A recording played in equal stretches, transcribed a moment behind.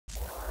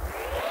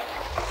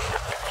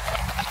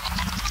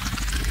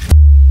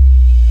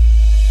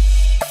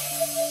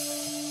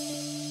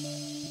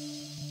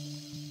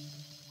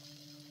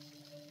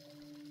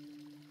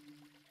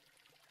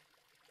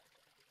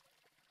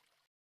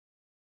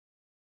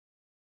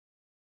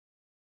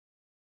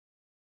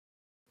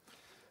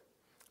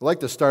I'd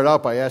like to start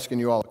out by asking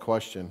you all a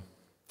question.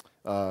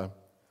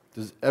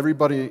 Does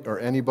everybody or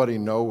anybody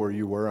know where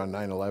you were on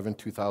 9/11,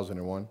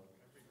 2001?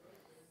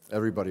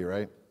 Everybody,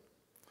 right?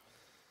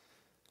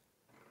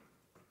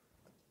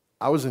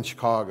 I was in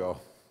Chicago,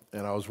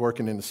 and I was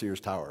working in the Sears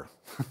Tower.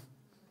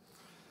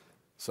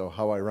 So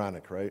how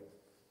ironic, right?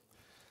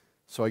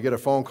 So I get a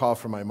phone call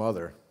from my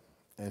mother,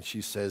 and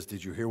she says,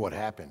 "Did you hear what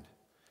happened?"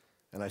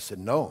 And I said,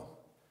 "No."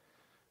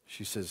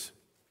 She says,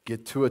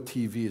 "Get to a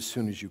TV as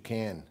soon as you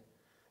can."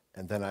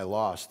 And then I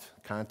lost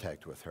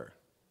contact with her.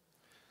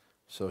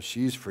 So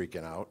she's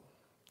freaking out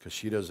because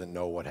she doesn't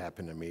know what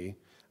happened to me.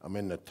 I'm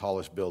in the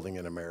tallest building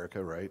in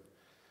America, right?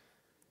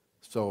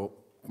 So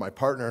my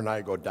partner and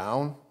I go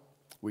down.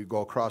 We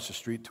go across the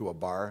street to a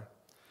bar,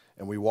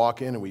 and we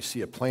walk in and we see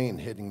a plane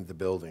hitting the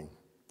building.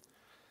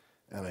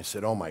 And I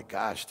said, "Oh my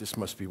gosh, this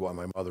must be what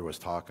my mother was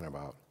talking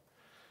about."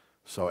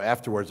 So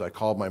afterwards, I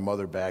called my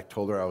mother back,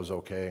 told her I was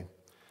okay.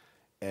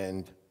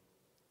 And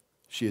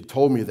she had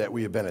told me that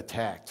we had been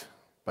attacked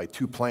by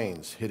two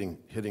planes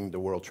hitting the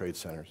World Trade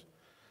Centers,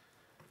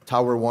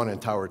 Tower 1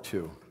 and Tower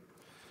 2.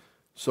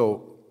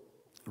 So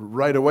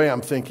right away,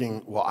 I'm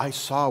thinking, well, I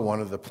saw one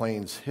of the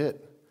planes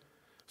hit.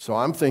 So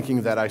I'm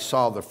thinking that I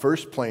saw the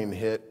first plane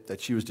hit that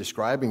she was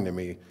describing to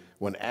me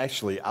when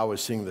actually I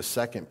was seeing the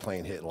second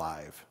plane hit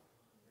live.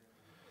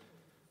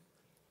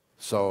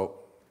 So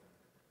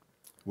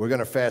we're going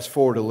to fast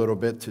forward a little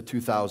bit to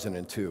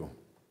 2002.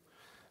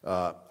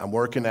 I'm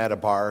working at a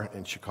bar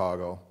in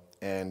Chicago,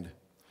 and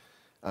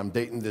I'm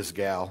dating this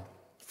gal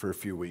for a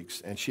few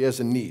weeks, and she has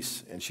a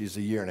niece, and she's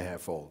a year and a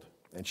half old,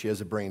 and she has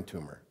a brain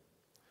tumor.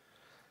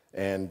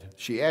 And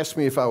she asked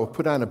me if I would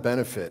put on a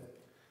benefit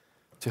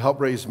to help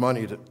raise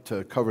money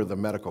to cover the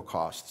medical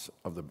costs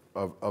of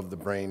the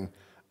brain.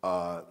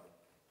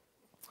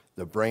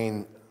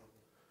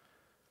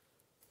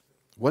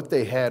 What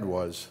they had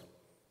was,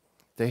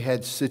 they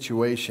had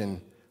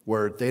situation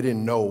where they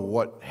didn't know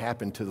what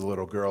happened to the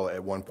little girl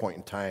at one point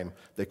in time.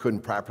 They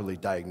couldn't properly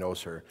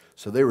diagnose her,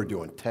 so they were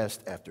doing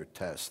test after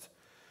test.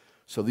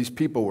 So these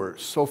people were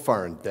so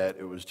far in debt,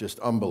 it was just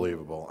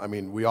unbelievable. I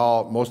mean,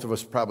 most of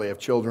us probably have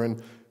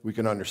children. We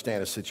can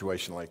understand a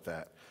situation like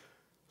that.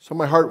 So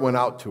my heart went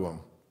out to them,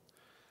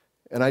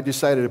 and I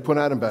decided to put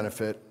on a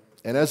benefit.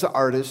 And as an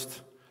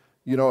artist,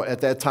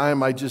 at that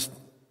time, I just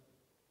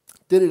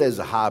did it as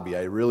a hobby.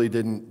 I really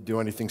didn't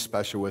do anything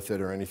special with it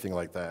or anything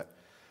like that.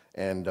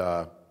 And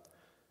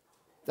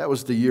that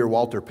was the year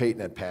Walter Payton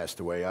had passed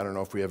away. I don't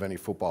know if we have any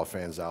football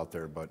fans out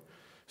there, but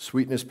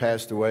Sweetness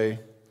passed away,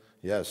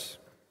 yes.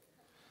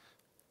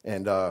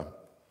 And I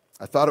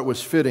thought it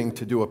was fitting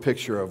to do a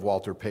picture of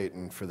Walter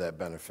Payton for that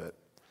benefit.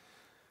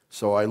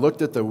 So I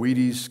looked at the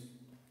Wheaties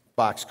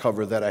box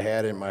cover that I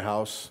had in my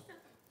house.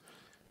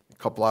 A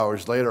couple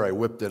hours later, I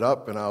whipped it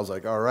up, and I was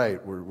like, all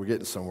right, we're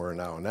getting somewhere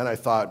now. And then I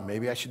thought,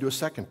 maybe I should do a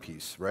second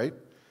piece, right?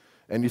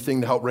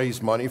 Anything to help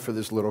raise money for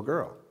this little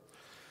girl.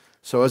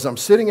 So as I'm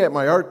sitting at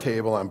my art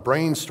table, I'm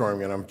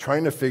brainstorming, and I'm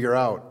trying to figure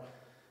out,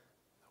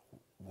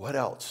 what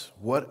else?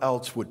 What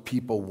else would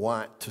people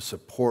want to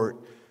support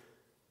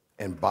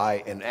and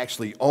buy and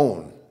actually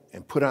own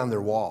and put on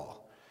their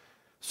wall?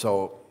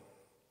 So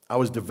I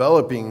was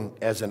developing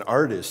as an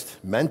artist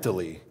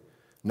mentally,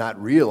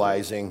 not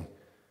realizing,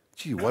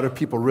 gee, what do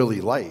people really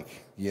like?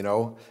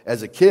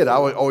 As a kid, I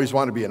would always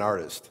want to be an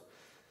artist.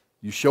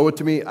 You show it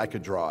to me, I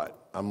could draw it.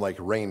 I'm like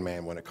Rain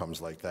Man when it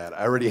comes like that.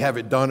 I already have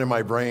it done in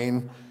my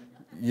brain.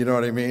 You know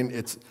what I mean?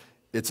 It's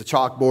a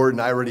chalkboard,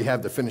 and I already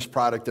have the finished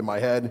product in my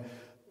head.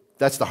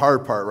 That's the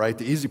hard part, right?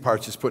 The easy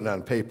part's just putting it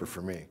on paper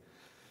for me.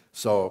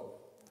 So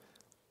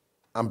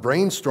I'm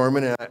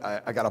brainstorming, and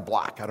I got a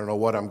block. I don't know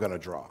what I'm going to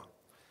draw.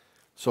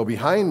 So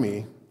behind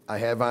me, I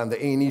have on the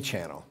A&E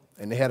channel,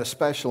 and they had a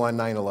special on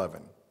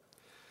 9/11.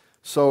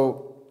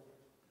 So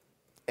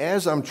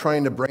as I'm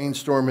trying to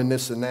brainstorm in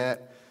this and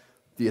that,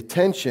 the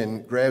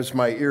attention grabs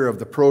my ear of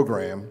the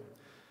program,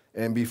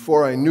 and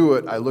before I knew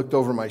it, I looked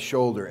over my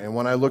shoulder. And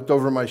when I looked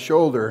over my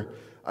shoulder,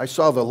 I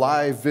saw the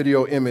live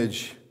video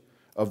image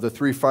of the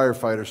 3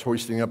 firefighters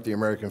hoisting up the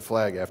American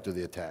flag after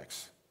the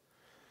attacks.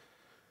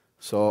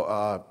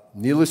 So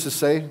needless to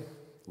say,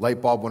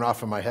 light bulb went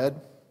off in my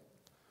head.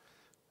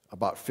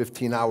 About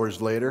 15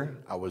 hours later,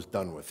 I was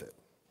done with it.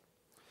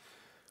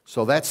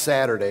 So that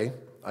Saturday,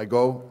 I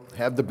go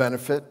have the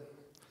benefit.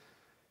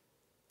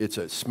 It's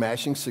a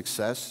smashing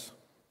success.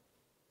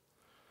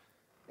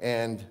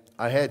 And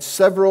I had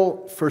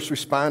several first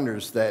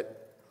responders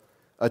that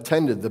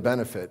attended the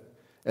benefit.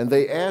 And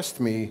they asked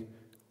me,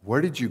 where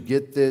did you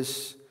get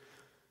this?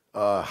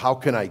 How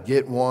can I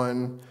get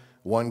one?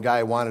 One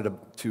guy wanted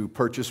to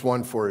purchase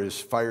one for his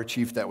fire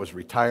chief that was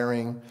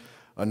retiring.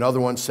 Another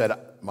one said,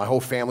 my whole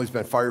family's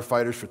been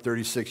firefighters for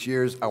 36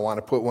 years. I want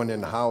to put one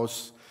in the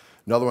house.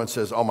 Another one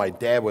says, oh, my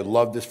dad would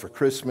love this for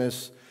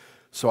Christmas.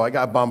 So I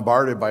got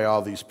bombarded by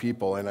all these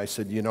people, and I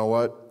said, you know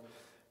what?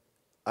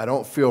 I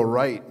don't feel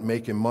right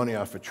making money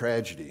off of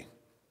tragedy,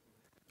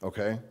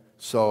 okay?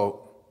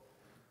 So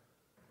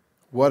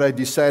what I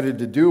decided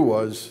to do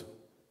was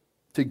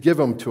to give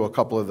them to a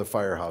couple of the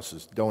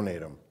firehouses, donate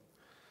them.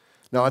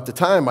 Now, at the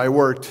time, I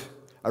worked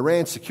I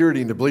ran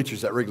security in the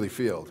bleachers at Wrigley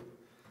Field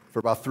for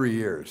about 3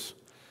 years.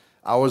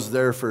 I was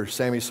there for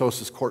Sammy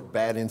Sosa's court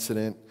bat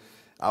incident.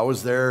 I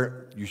was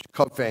there, you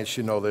Cub fans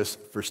should know this,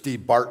 for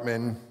Steve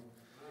Bartman,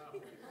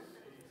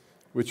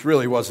 which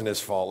really wasn't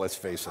his fault, let's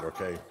face it,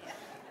 okay?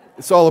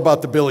 It's all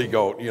about the Billy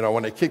Goat. You know,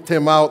 when they kicked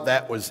him out,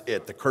 that was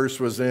it. The curse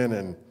was in,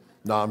 and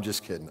no, I'm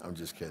just kidding.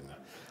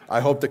 I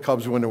hope the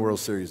Cubs win the World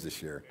Series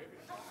this year,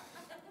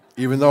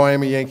 even though I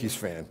am a Yankees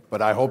fan,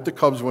 but I hope the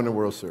Cubs win the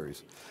World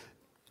Series.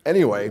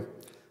 Anyway,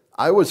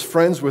 I was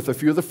friends with a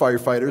few of the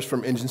firefighters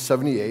from Engine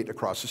 78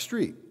 across the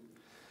street.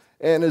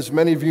 And as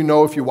many of you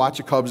know, if you watch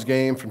a Cubs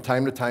game, from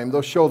time to time,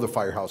 they'll show the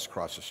firehouse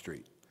across the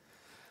street.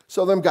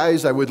 So them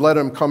guys, I would let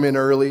them come in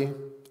early.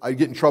 I'd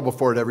get in trouble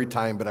for it every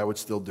time, but I would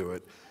still do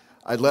it.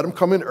 I'd let them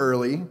come in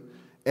early,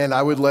 and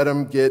I would let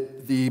them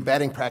get the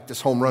batting practice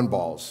home run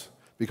balls,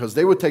 because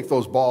they would take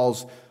those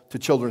balls to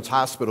children's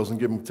hospitals and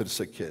give them to the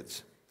sick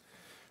kids.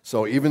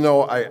 So even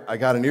though I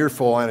got an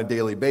earful on a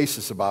daily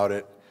basis about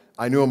it,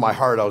 I knew in my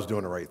heart I was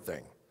doing the right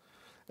thing.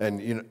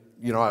 And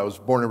you know, I was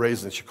born and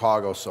raised in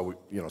Chicago, so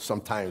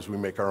sometimes we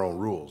make our own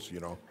rules,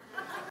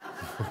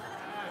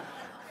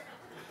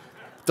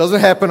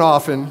 Doesn't happen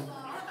often,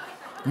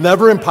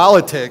 never in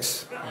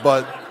politics,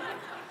 but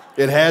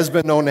it has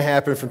been known to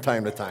happen from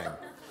time to time.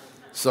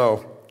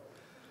 So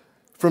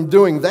from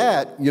doing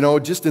that,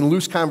 just in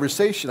loose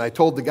conversation, I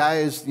told the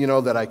guys,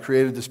 that I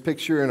created this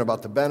picture and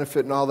about the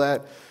benefit and all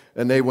that,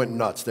 and they went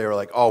nuts. They were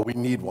like, oh, we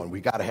need one. We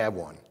got to have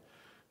one.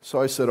 So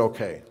I said,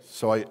 okay.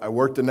 So I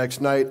worked the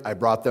next night. I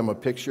brought them a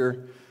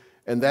picture,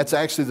 and that's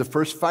actually the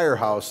first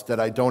firehouse that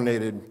I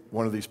donated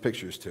one of these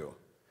pictures to.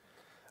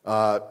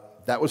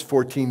 That was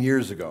 14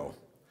 years ago,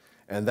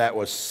 and that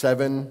was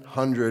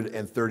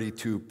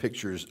 732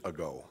 pictures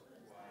ago.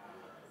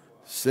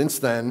 Since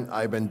then,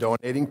 I've been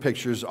donating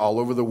pictures all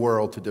over the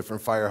world to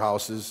different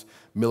firehouses,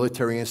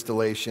 military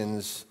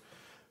installations,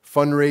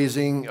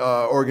 fundraising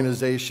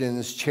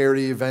organizations,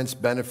 charity events,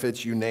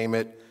 benefits, you name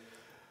it.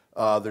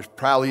 There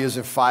probably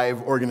isn't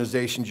 5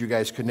 organizations you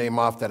guys could name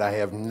off that I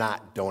have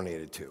not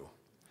donated to.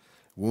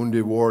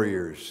 Wounded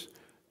Warriors,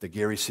 the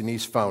Gary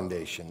Sinise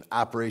Foundation,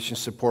 Operation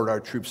Support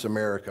Our Troops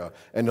America,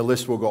 and the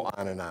list will go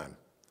on and on.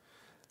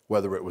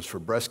 Whether it was for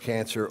breast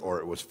cancer or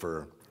it was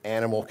for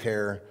animal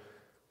care,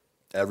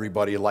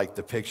 everybody liked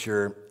the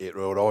picture. It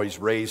would always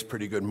raise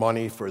pretty good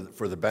money for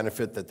the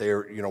benefit that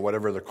they're,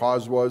 whatever the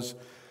cause was.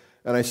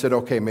 And I said,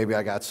 okay, maybe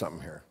I got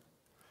something here.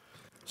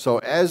 So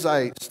as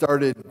I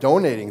started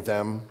donating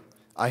them,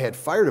 I had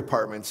fire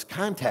departments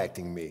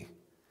contacting me,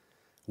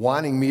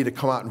 wanting me to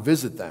come out and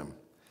visit them.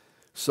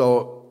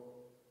 So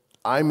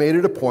I made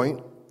it a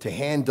point to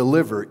hand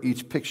deliver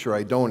each picture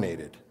I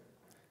donated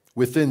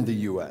within the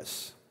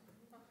U.S.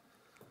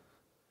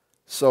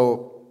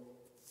 So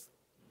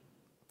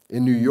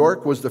in New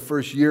York was the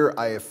first year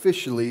I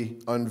officially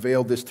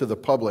unveiled this to the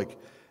public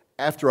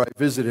after I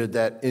visited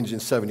that Engine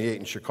 78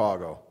 in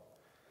Chicago.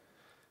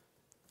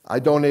 I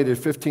donated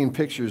 15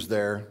 pictures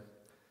there.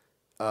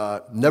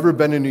 Never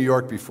been in New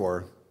York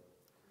before.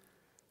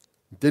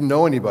 Didn't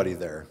know anybody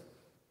there.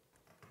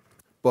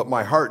 But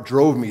my heart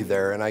drove me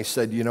there, and I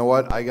said, you know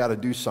what? I got to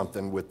do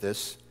something with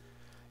this.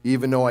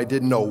 Even though I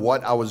didn't know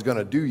what I was going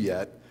to do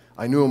yet,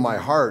 I knew in my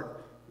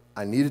heart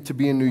I needed to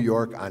be in New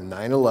York on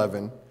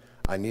 9/11.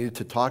 I needed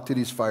to talk to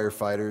these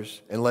firefighters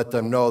and let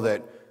them know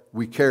that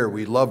we care,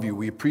 we love you,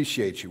 we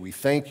appreciate you, we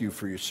thank you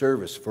for your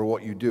service, for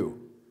what you do.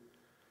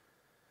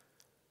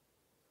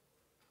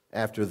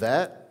 After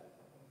that,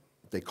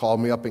 they called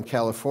me up in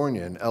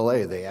California, in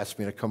LA. They asked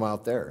me to come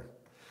out there.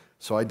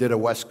 So I did a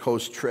West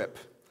Coast trip.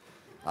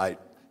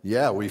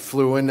 We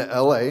flew into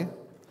LA,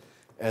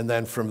 and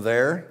then from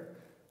there,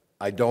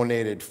 I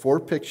donated 4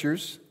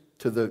 pictures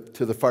to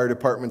the fire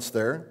departments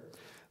there.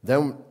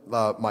 Then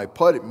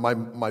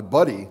my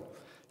buddy,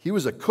 he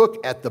was a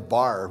cook at the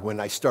bar when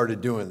I started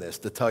doing this,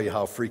 to tell you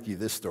how freaky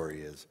this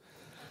story is.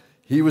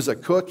 He was a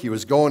cook. He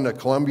was going to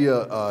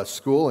Columbia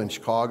School in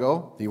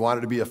Chicago. He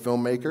wanted to be a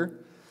filmmaker,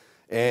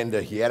 and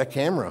he had a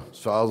camera.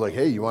 So I was like,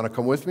 hey, you want to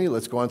come with me?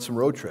 Let's go on some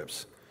road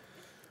trips.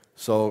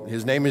 So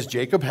his name is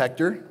Jacob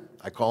Hector.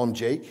 I call him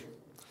Jake.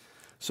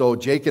 So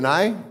Jake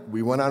and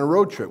we went on a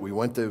road trip. We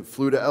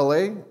flew to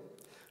L.A.,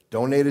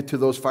 donated to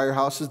those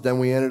firehouses. Then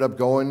we ended up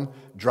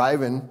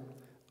driving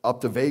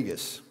up to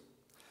Vegas.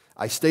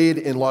 I stayed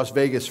in Las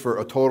Vegas for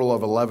a total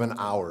of 11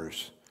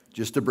 hours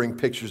just to bring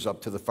pictures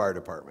up to the fire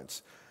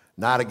departments.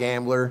 Not a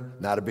gambler,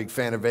 not a big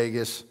fan of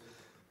Vegas,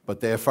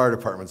 but they have fire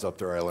departments up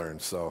there, I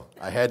learned. So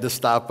I had to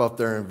stop up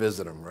there and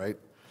visit them, right?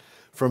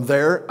 From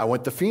there, I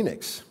went to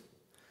Phoenix.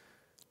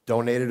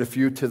 Donated a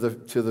few to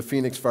the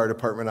Phoenix Fire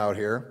Department out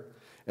here,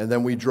 and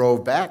then we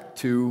drove back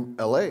to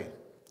L.A.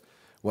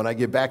 When I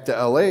get back to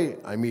L.A.,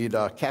 I meet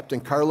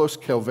Captain Carlos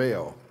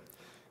Calveo.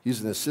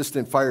 He's an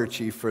assistant fire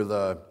chief for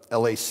the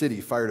L.A.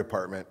 City Fire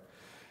Department,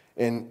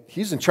 and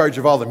he's in charge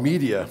of all the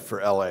media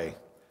for L.A.,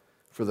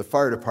 for the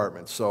fire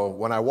department. So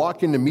when I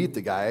walk in to meet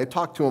the guy, I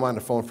talked to him on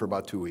the phone for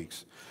about 2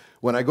 weeks.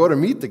 When I go to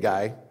meet the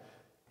guy,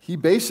 he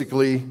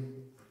basically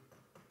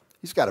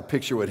He's got a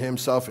picture with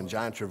himself and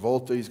John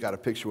Travolta. He's got a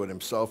picture with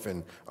himself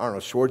and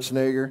Arnold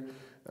Schwarzenegger.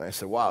 And I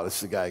said, wow, this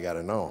is the guy I got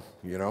to know,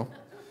 you know?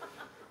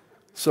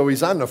 So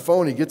he's on the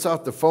phone. He gets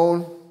off the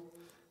phone.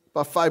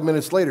 About 5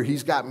 minutes later,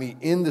 he's got me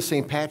in the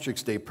St.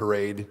 Patrick's Day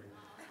parade,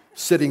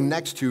 sitting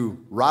next to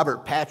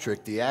Robert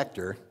Patrick, the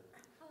actor.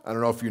 I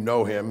don't know if you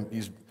know him.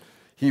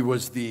 He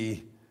was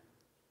the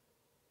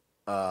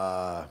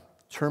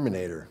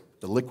Terminator,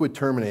 the Liquid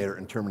Terminator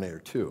in Terminator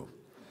 2.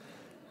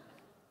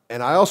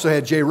 And I also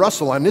had Jay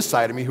Russell on this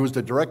side of me, who was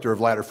the director of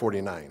Ladder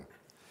 49.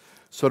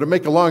 So to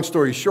make a long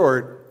story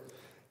short,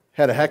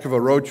 had a heck of a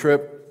road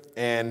trip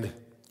and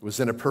was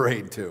in a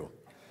parade too.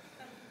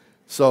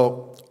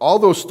 So all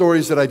those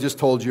stories that I just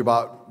told you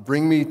about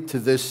bring me to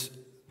this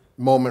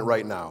moment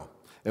right now.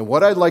 And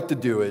what I'd like to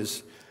do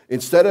is,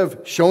 instead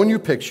of showing you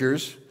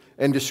pictures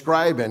and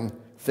describing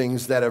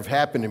things that have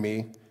happened to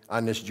me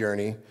on this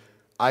journey,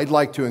 I'd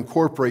like to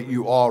incorporate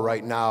you all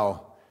right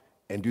now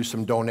and do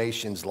some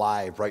donations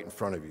live right in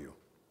front of you.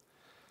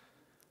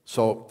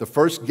 So the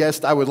first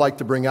guest I would like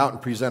to bring out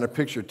and present a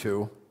picture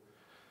to,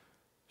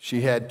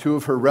 she had two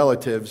of her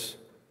relatives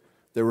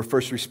that were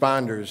first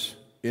responders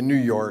in New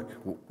York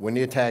when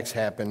the attacks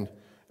happened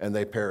and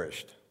they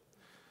perished.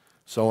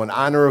 So in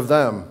honor of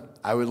them,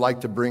 I would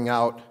like to bring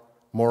out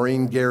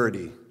Maureen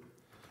Garrity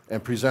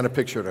and present a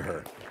picture to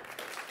her.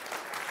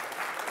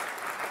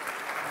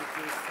 Thank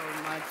you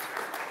so much.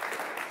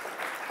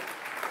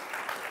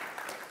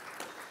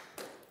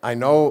 I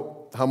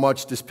know how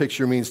much this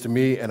picture means to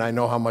me, and I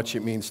know how much it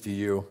means to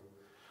you.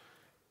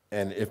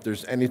 And if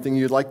there's anything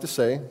you'd like to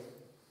say,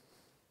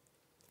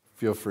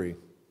 feel free.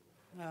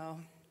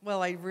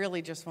 Well, I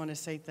really just want to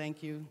say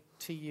thank you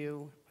to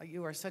you.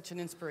 You are such an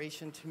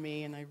inspiration to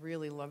me, and I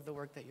really love the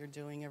work that you're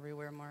doing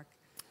everywhere, Mark.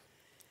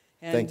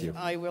 And thank you.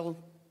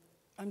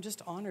 I'm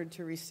just honored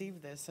to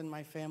receive this, and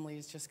my family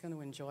is just going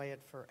to enjoy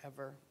it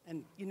forever.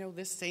 And you know,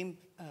 this same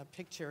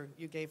picture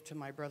you gave to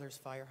my brother's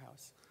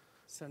firehouse.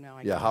 So now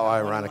I how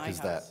ironic is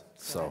that?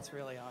 So that's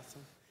really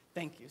awesome.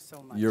 Thank you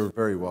so much. You're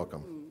very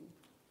welcome.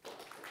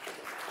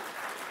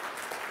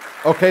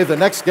 Okay, the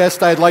next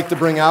guest I'd like to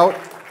bring out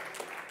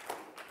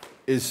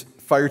is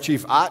Fire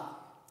Chief Ott.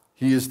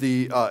 He is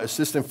the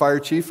Assistant Fire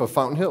Chief of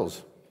Fountain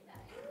Hills.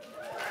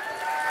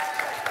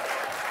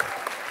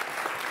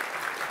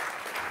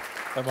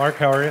 Hi, Mark.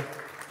 How are you?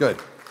 Good.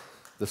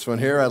 This one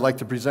here I'd like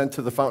to present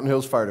to the Fountain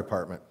Hills Fire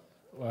Department.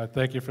 Well,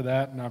 thank you for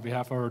that, and on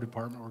behalf of our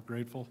department, we're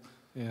grateful.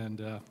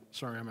 And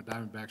sorry, I'm a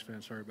Diamondbacks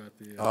fan. Sorry about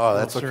the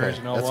that's World Series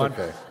okay. in That's 01.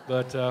 okay.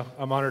 But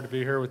I'm honored to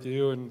be here with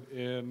you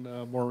and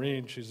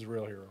Maureen. She's a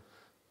real hero.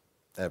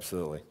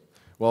 Absolutely.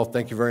 Well,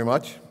 thank you very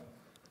much.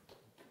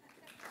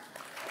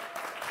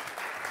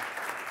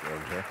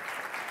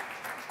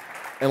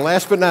 And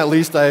last but not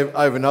least,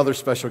 I have another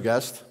special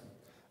guest.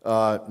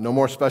 No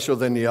more special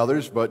than the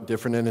others, but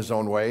different in his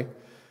own way.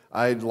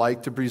 I'd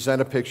like to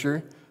present a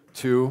picture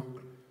to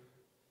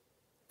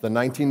the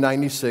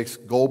 1996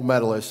 gold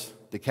medalist,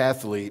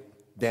 decathlete,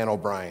 Dan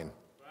O'Brien.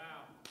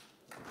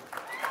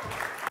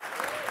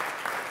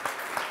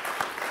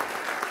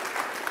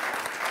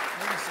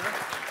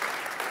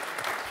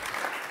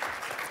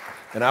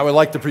 And I would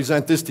like to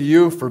present this to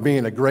you for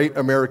being a great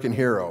American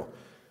hero.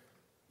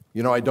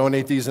 You know, I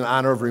donate these in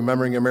honor of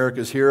remembering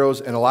America's heroes,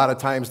 and a lot of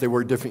times they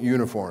wear different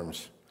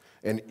uniforms.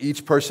 And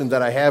each person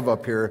that I have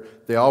up here,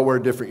 they all wear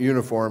different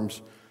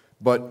uniforms,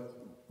 but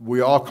we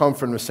all come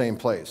from the same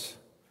place.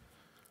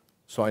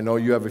 So I know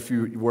you have a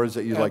few words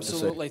that you'd like to say.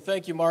 Absolutely.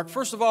 Thank you, Mark.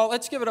 First of all,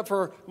 let's give it up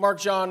for Mark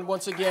John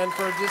once again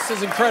for just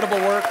his incredible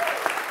work.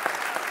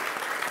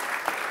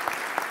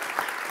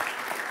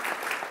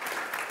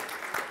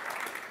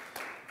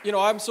 You know,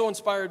 I'm so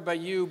inspired by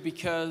you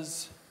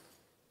because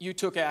you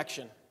took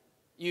action.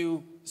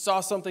 You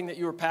saw something that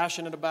you were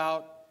passionate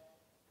about.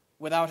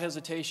 Without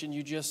hesitation,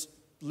 you just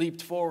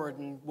leaped forward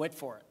and went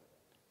for it.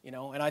 You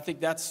know, and I think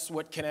that's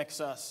what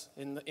connects us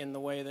in the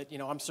way that, you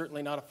know, I'm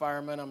certainly not a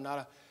fireman, I'm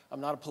not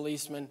a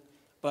policeman,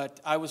 but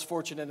I was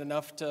fortunate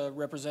enough to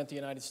represent the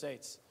United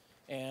States.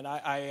 And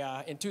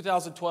in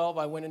 2012,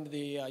 I went into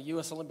the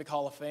U.S. Olympic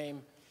Hall of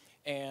Fame,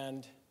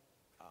 and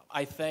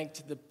I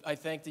thanked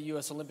the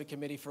U.S. Olympic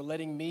Committee for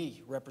letting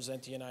me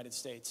represent the United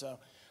States. So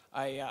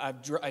I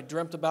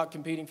dreamt about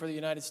competing for the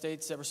United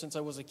States ever since I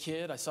was a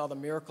kid. I saw the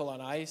Miracle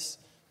on Ice.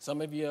 Some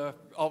of you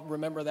all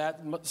remember that.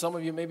 Some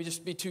of you maybe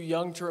just be too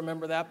young to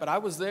remember that, but I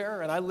was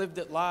there and I lived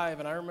it live.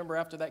 And I remember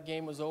after that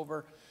game was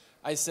over,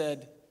 I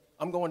said,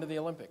 I'm going to the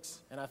Olympics.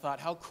 And I thought,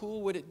 how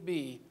cool would it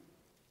be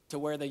to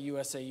wear the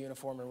USA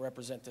uniform and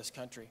represent this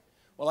country?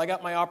 Well, I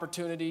got my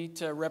opportunity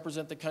to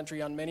represent the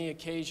country on many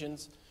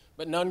occasions,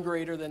 but none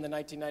greater than the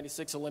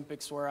 1996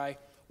 Olympics, where I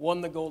won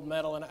the gold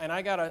medal. And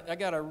I got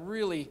a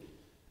really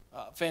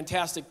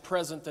fantastic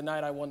present the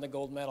night I won the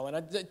gold medal.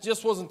 And it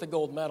just wasn't the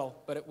gold medal,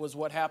 but it was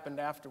what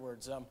happened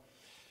afterwards.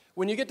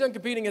 When you get done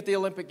competing at the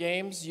Olympic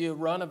Games, you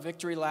run a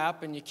victory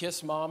lap and you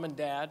kiss mom and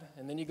dad,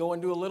 and then you go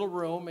into a little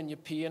room and you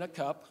pee in a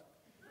cup,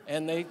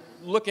 and they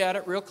look at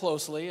it real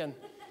closely, and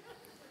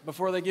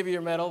before they give you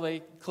your medal, they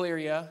clear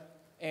you.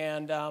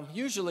 And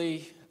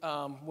usually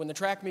when the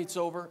track meet's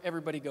over,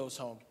 everybody goes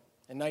home.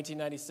 And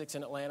 1996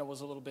 in Atlanta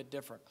was a little bit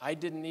different. I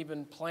didn't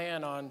even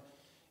plan on,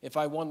 if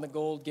I won the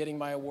gold, getting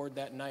my award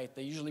that night.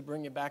 They usually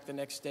bring you back the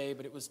next day,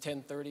 but it was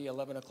 10:30,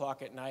 11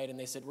 o'clock at night, and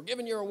they said, we're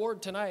giving your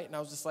award tonight. And I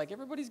was just like,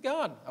 everybody's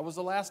gone. I was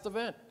the last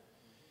event.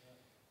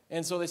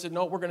 And so they said,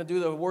 no, we're going to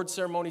do the award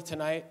ceremony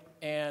tonight.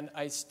 And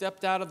I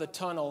stepped out of the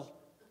tunnel,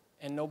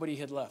 and nobody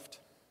had left.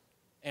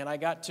 And I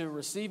got to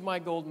receive my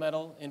gold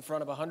medal in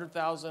front of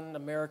 100,000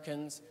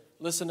 Americans,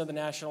 listen to the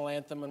national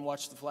anthem, and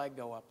watch the flag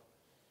go up.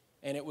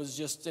 And it was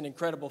just an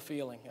incredible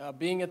feeling.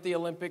 Being at the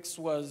Olympics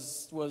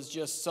was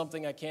just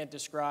something I can't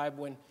describe.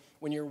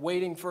 When you're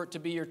waiting for it to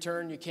be your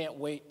turn, you can't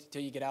wait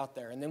till you get out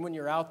there. And then when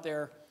you're out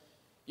there,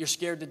 you're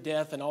scared to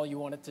death, and all you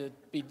want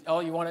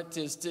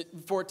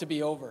for it to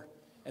be over.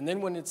 And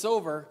then when it's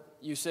over,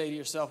 you say to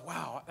yourself,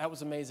 wow, that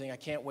was amazing. I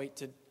can't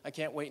wait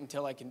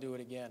until I can do it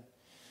again.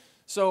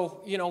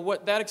 So,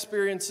 what that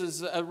experience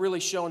has really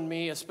shown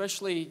me,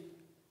 especially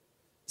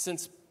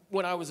since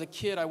when I was a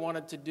kid, I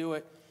wanted to do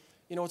it.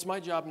 It's my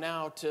job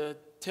now to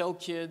tell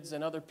kids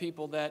and other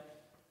people that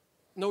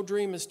no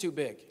dream is too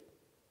big.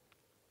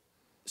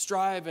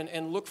 Strive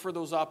and look for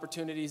those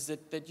opportunities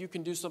that you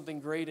can do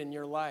something great in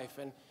your life.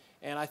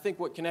 And I think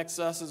what connects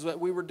us is that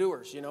we were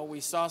doers.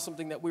 We saw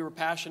something that we were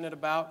passionate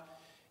about.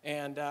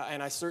 And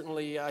I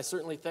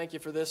certainly thank you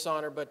for this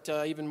honor, but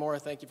even more, I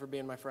thank you for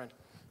being my friend.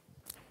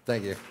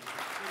 Thank you.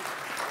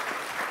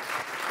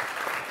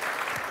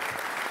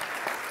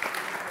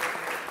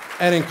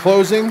 And in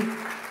closing,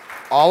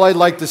 all I'd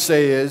like to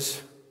say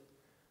is,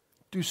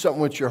 do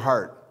something with your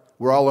heart.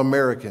 We're all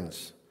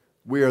Americans.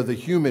 We are the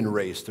human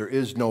race. There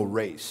is no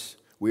race.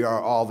 We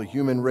are all the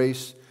human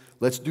race.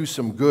 Let's do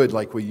some good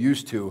like we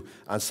used to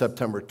on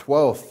September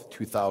 12th,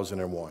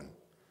 2001.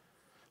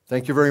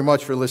 Thank you very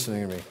much for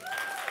listening to me.